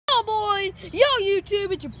Yo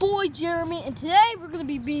YouTube, it's your boy Jeremy, and today we're gonna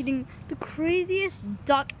be meeting the craziest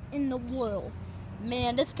duck in the world.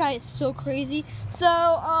 Man, this guy is so crazy.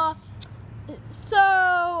 So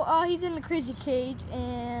he's in the crazy cage,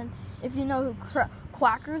 and if you know who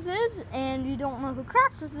Quackers is, and you don't know who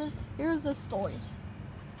Quackers is, here's the story.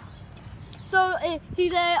 So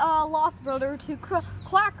he's a lost brother to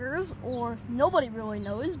Quackers, or nobody really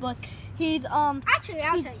knows, but he's Actually,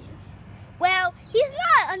 I'll tell you. Well, he's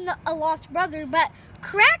not a lost brother, but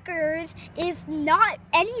Quackers is not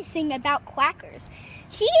anything about Quackers.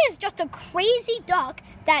 He is just a crazy duck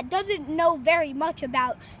that doesn't know very much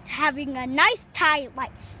about having a nice, tight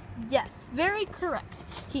life. Yes, very correct.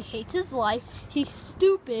 He hates his life, he's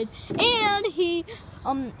stupid, and he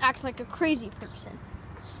acts like a crazy person.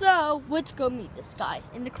 So, let's go meet this guy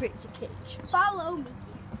in the crazy cage. Follow me.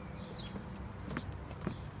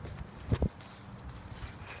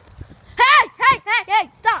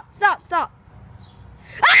 Hey, stop.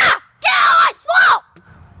 Ah! Get out of my swamp!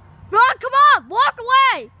 Ron, come on, walk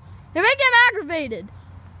away! You're making him aggravated.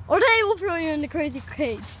 Or they will throw you in the crazy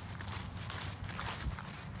cage.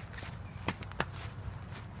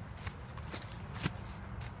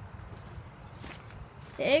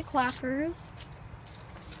 Hey, Quackers.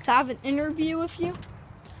 Can I have an interview with you?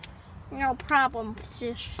 No problem,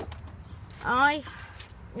 sis. I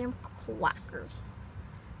am Quackers.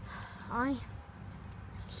 I am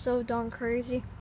so done crazy.